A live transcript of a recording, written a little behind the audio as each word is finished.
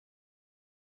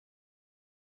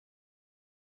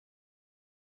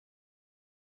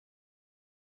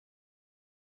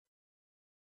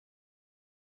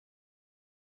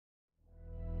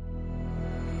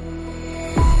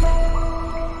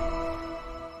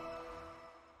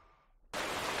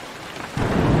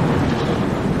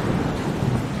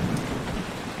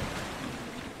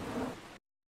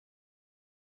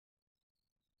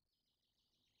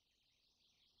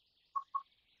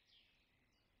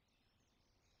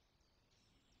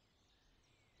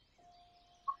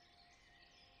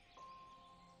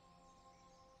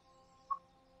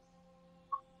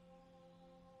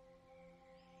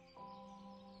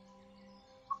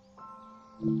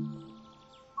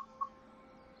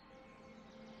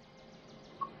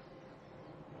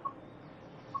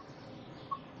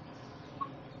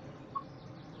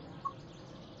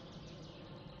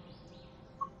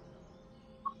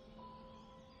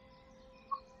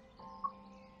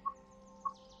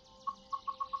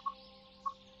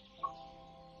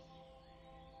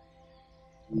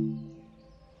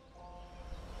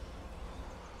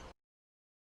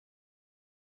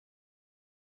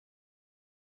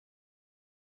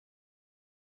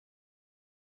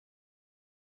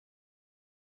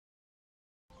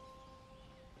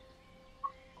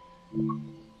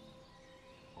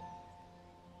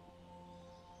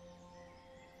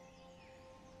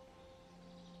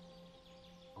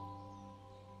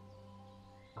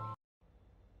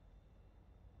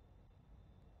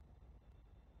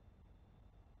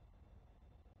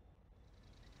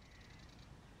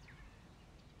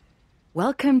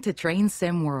Welcome to Train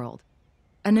Sim World,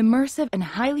 an immersive and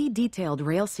highly detailed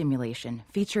rail simulation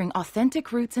featuring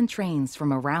authentic routes and trains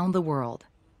from around the world.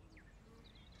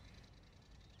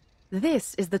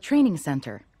 This is the training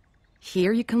center.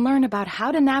 Here you can learn about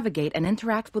how to navigate and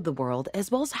interact with the world, as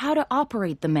well as how to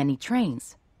operate the many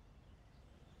trains.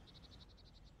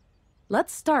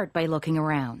 Let's start by looking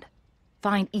around.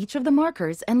 Find each of the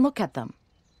markers and look at them.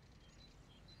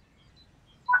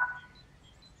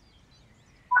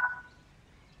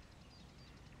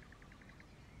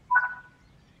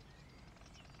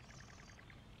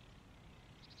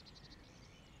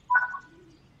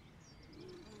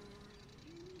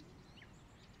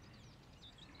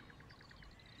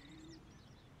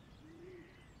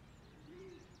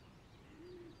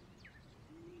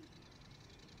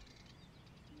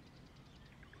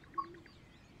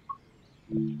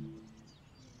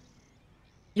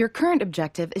 Your current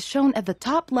objective is shown at the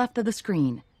top left of the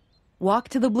screen. Walk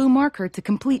to the blue marker to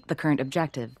complete the current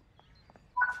objective.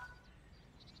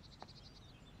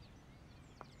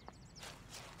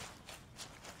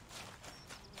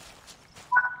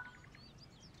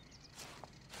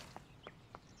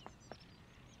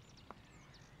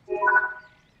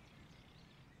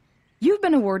 You've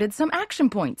been awarded some action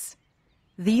points.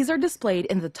 These are displayed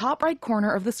in the top right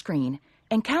corner of the screen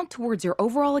and count towards your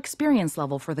overall experience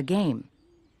level for the game.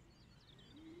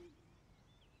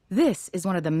 This is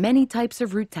one of the many types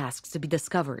of route tasks to be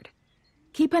discovered.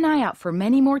 Keep an eye out for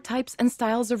many more types and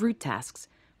styles of route tasks,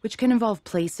 which can involve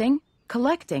placing,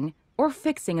 collecting, or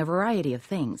fixing a variety of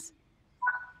things.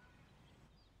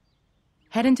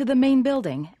 Head into the main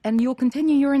building, and you'll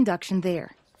continue your induction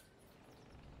there.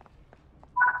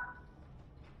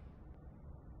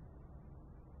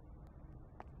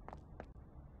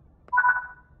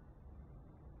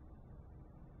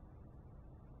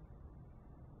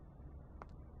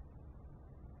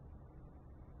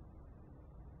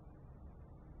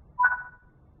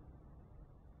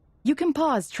 You can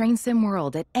pause Train Sim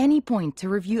World at any point to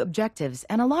review objectives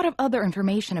and a lot of other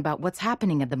information about what's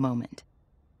happening at the moment.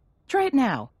 Try it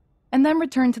now, and then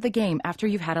return to the game after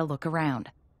you've had a look around.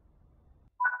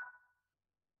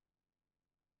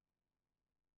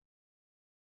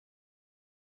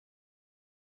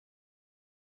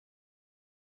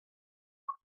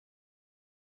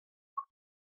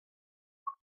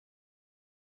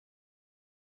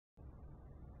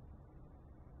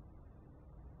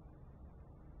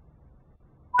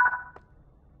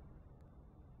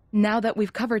 Now that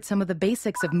we've covered some of the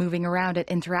basics of moving around and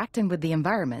interacting with the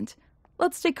environment,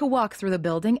 let's take a walk through the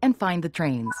building and find the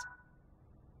trains.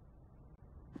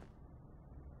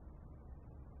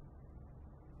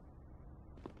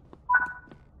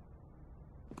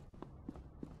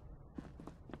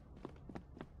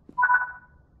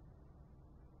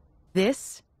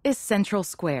 This is Central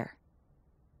Square.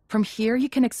 From here, you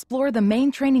can explore the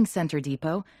main training center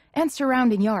depot and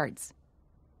surrounding yards.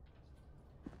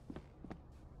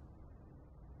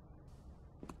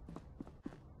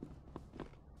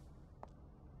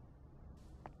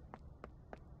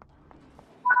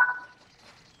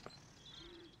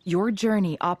 Your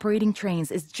journey operating trains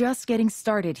is just getting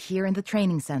started here in the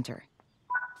training center.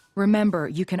 Remember,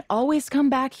 you can always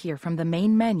come back here from the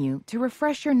main menu to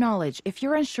refresh your knowledge if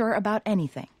you're unsure about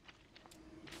anything.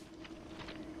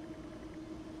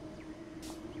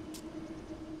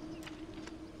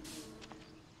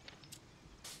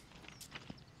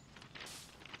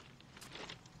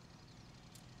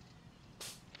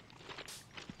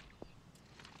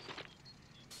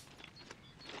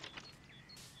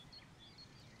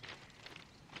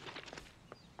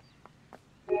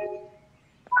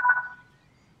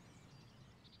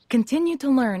 Continue to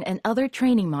learn and other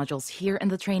training modules here in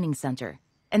the training center,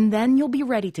 and then you'll be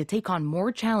ready to take on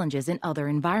more challenges in other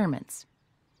environments.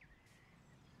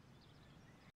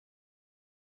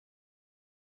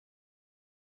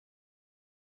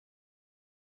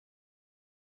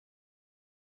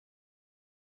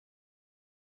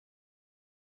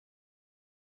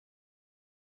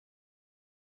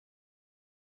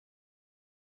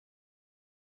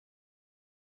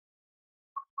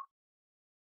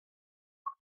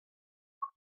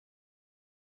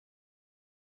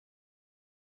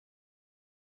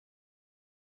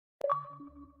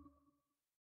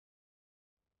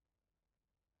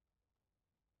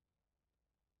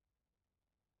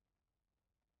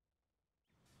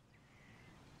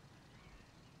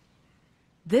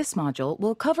 This module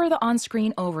will cover the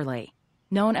on-screen overlay,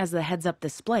 known as the heads-up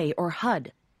display or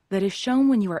HUD, that is shown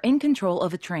when you are in control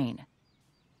of a train.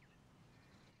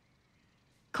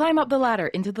 Climb up the ladder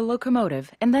into the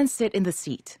locomotive and then sit in the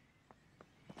seat.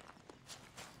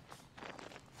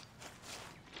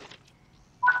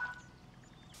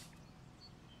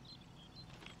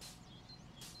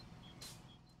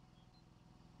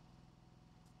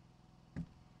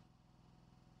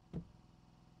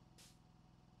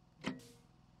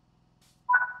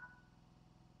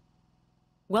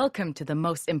 Welcome to the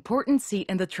most important seat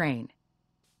in the train.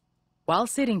 While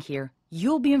sitting here,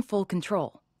 you'll be in full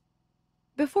control.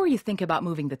 Before you think about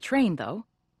moving the train, though,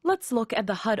 let's look at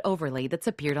the HUD overlay that's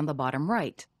appeared on the bottom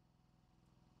right.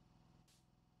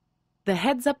 The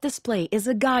heads-up display is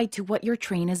a guide to what your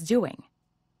train is doing.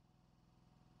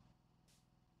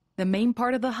 The main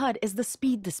part of the HUD is the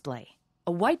speed display.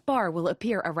 A white bar will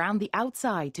appear around the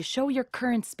outside to show your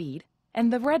current speed,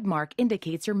 and the red mark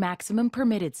indicates your maximum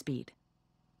permitted speed.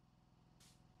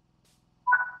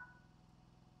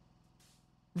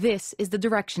 This is the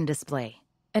direction display.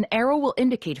 An arrow will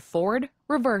indicate forward,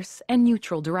 reverse, and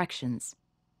neutral directions.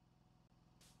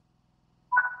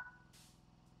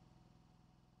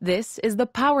 This is the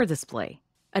power display.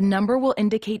 A number will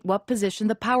indicate what position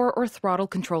the power or throttle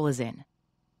control is in.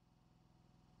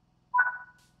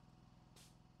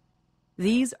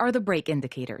 These are the brake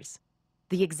indicators.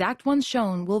 The exact ones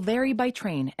shown will vary by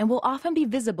train and will often be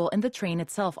visible in the train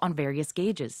itself on various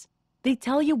gauges. They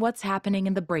tell you what's happening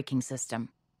in the braking system.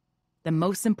 The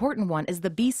most important one is the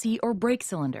BC or brake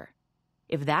cylinder.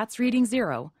 If that's reading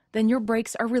 0, then your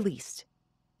brakes are released.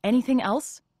 Anything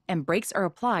else, and brakes are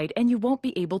applied and you won't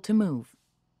be able to move.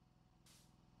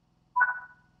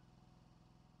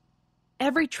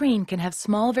 Every train can have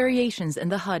small variations in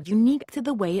the HUD unique to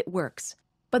the way it works,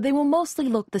 but they will mostly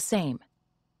look the same.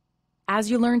 As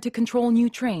you learn to control new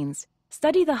trains,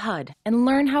 study the HUD and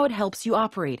learn how it helps you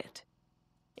operate it.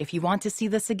 If you want to see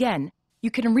this again, you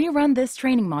can rerun this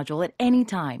training module at any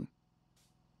time.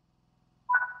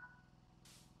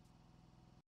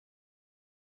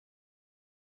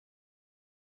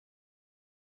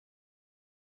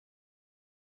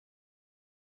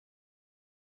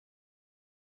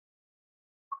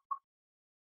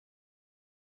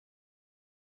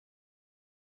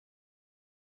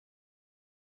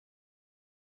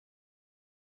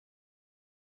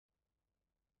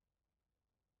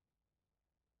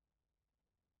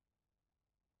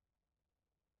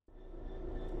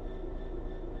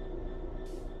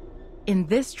 In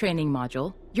this training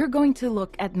module, you're going to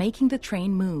look at making the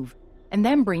train move, and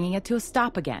then bringing it to a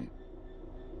stop again.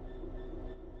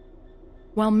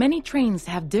 While many trains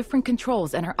have different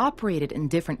controls and are operated in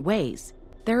different ways,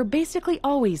 there are basically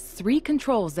always 3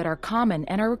 controls that are common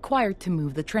and are required to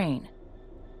move the train.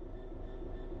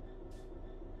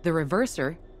 The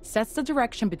reverser sets the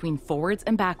direction between forwards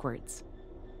and backwards.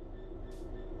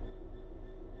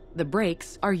 The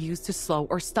brakes are used to slow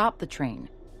or stop the train.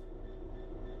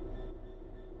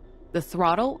 The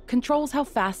throttle controls how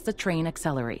fast the train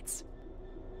accelerates.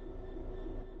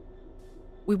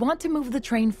 We want to move the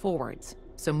train forwards,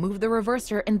 so move the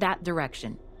reverser in that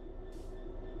direction.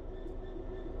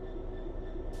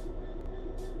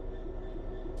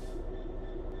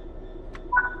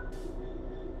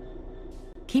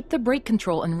 Keep the brake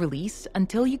control in release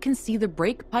until you can see the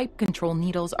brake pipe control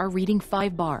needles are reading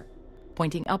 5 bar,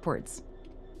 pointing upwards.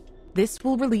 This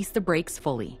will release the brakes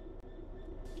fully.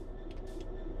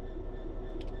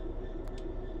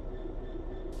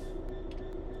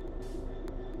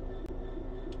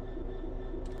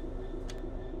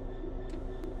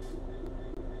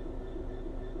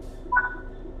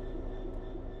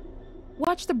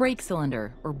 Watch the brake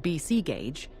cylinder, or BC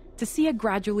gauge, to see it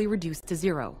gradually reduce to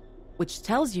 0, which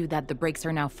tells you that the brakes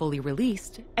are now fully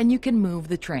released and you can move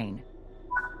the train.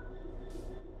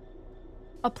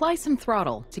 Apply some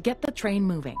throttle to get the train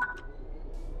moving.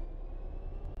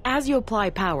 As you apply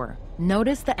power,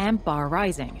 notice the amp bar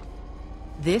rising.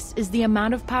 This is the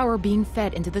amount of power being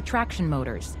fed into the traction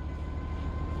motors.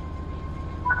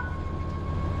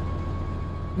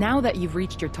 Now that you've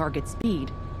reached your target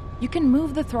speed, you can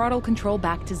move the throttle control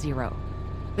back to 0.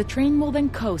 The train will then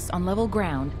coast on level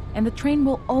ground, and the train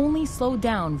will only slow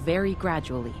down very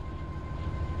gradually.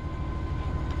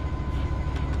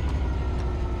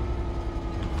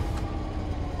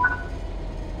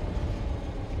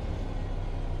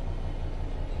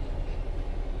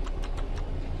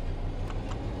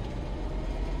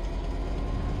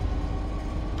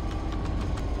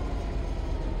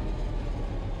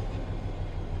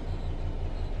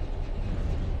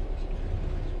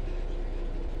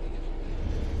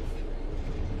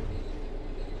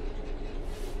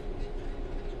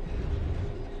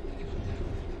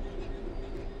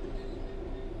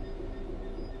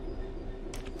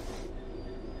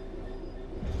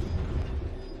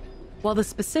 While the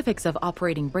specifics of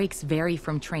operating brakes vary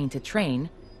from train to train,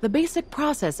 the basic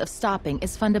process of stopping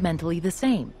is fundamentally the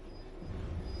same.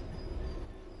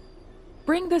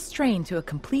 Bring this train to a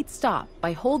complete stop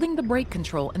by holding the brake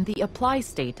control in the apply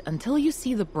state until you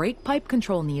see the brake pipe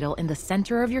control needle in the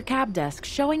center of your cab desk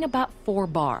showing about 4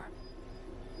 bar.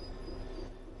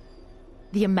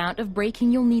 The amount of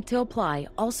braking you'll need to apply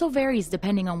also varies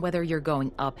depending on whether you're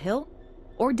going uphill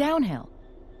or downhill,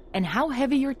 and how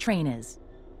heavy your train is.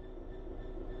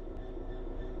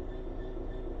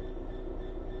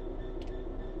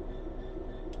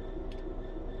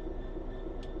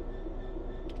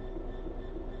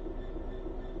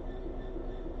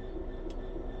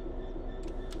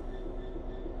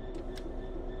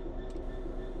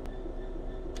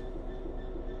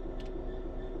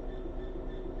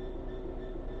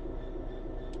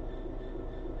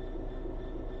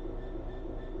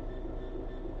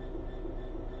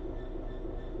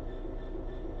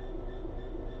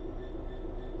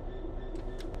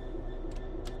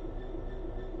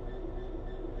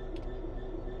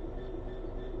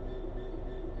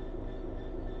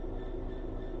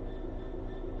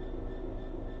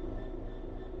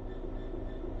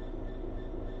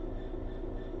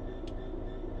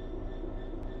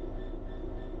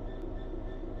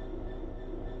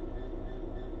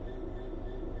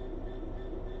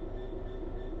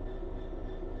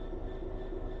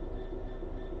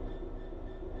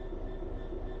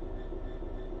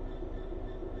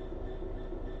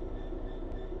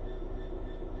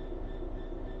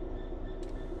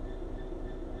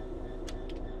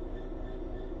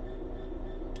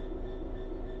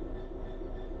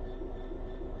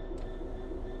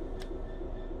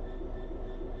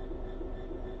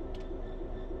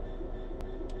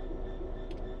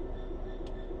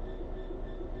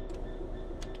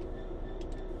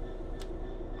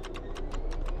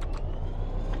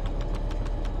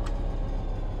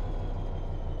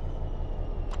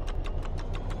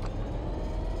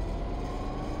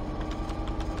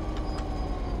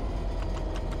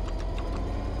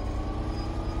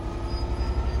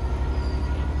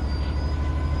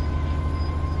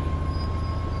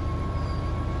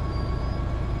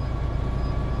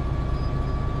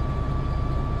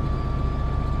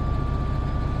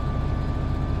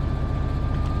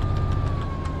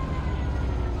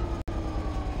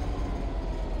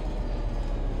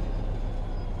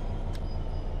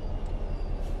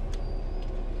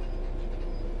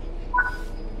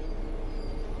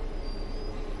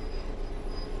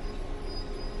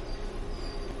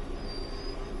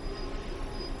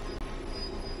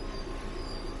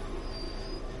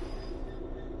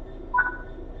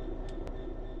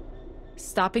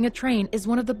 Stopping a train is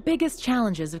one of the biggest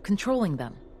challenges of controlling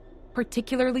them,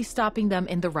 particularly stopping them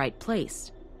in the right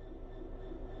place.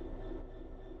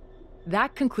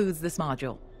 That concludes this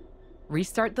module.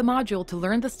 Restart the module to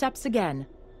learn the steps again,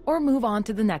 or move on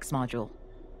to the next module.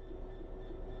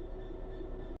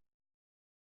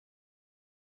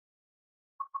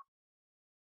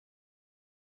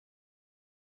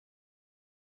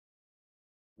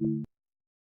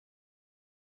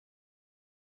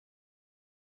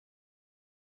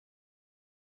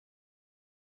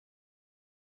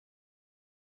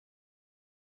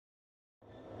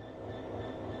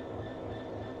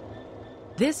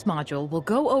 This module will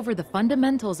go over the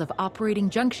fundamentals of operating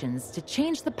junctions to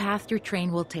change the path your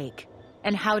train will take,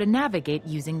 and how to navigate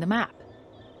using the map.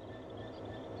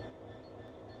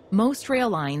 Most rail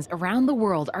lines around the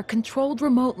world are controlled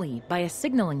remotely by a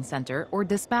signaling center or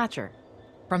dispatcher.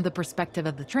 From the perspective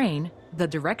of the train, the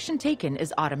direction taken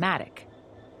is automatic.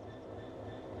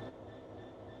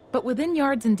 But within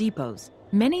yards and depots,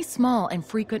 many small and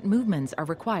frequent movements are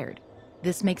required.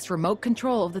 This makes remote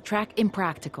control of the track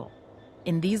impractical.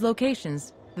 In these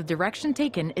locations, the direction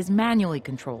taken is manually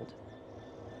controlled.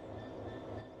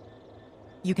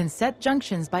 You can set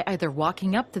junctions by either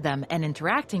walking up to them and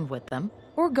interacting with them,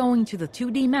 or going to the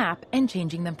 2D map and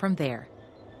changing them from there.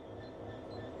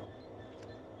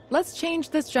 Let's change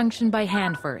this junction by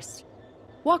hand first.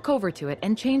 Walk over to it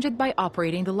and change it by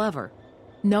operating the lever.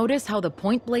 Notice how the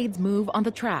point blades move on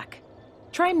the track.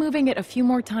 Try moving it a few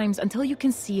more times until you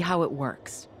can see how it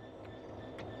works.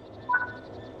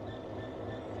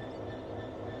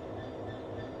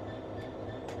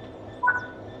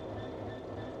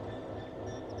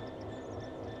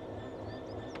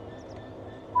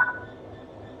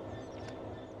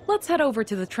 Let's head over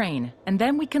to the train, and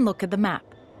then we can look at the map.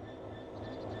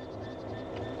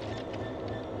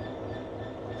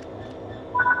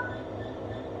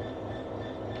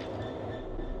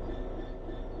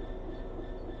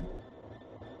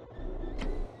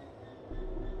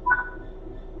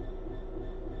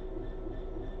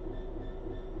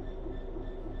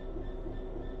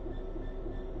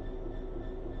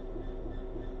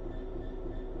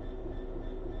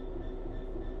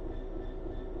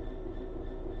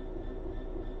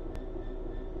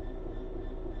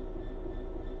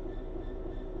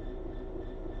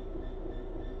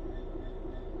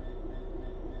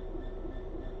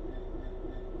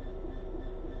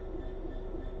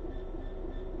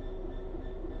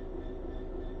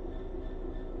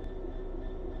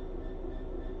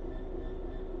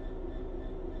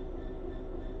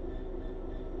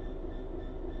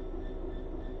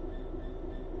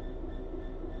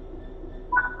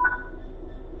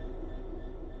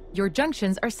 Your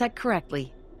junctions are set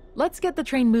correctly. Let's get the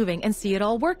train moving and see it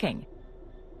all working.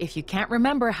 If you can't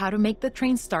remember how to make the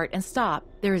train start and stop,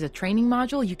 there is a training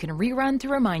module you can rerun to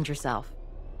remind yourself.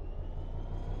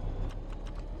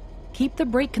 Keep the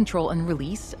brake control and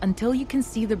release until you can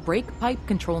see the brake pipe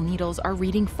control needles are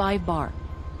reading 5 bar,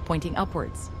 pointing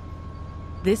upwards.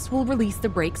 This will release the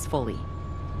brakes fully.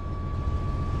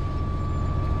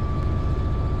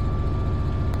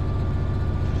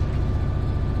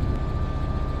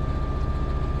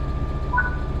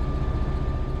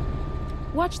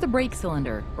 Watch the brake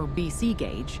cylinder, or BC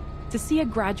gauge, to see it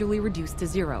gradually reduce to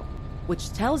 0,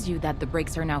 which tells you that the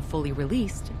brakes are now fully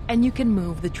released and you can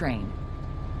move the train.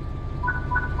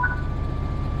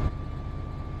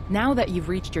 Now that you've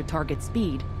reached your target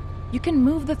speed, you can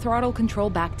move the throttle control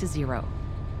back to 0.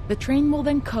 The train will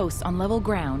then coast on level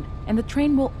ground, and the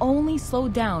train will only slow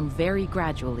down very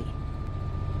gradually.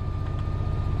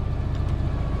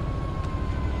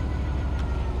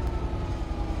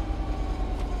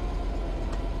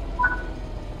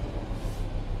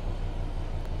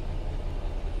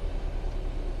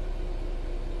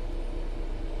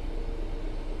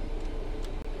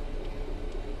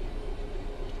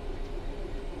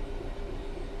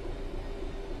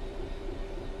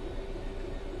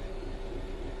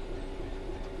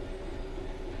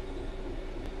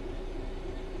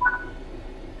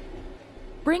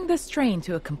 Bring this train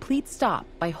to a complete stop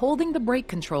by holding the brake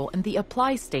control in the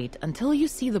apply state until you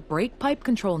see the brake pipe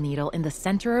control needle in the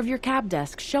center of your cab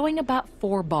desk showing about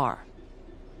 4 bar.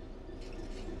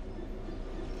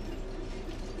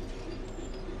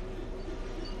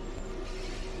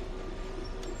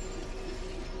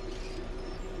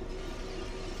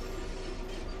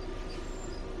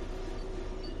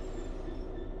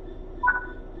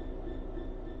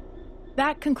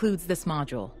 That concludes this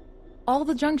module. All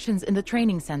the junctions in the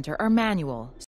training center are manual,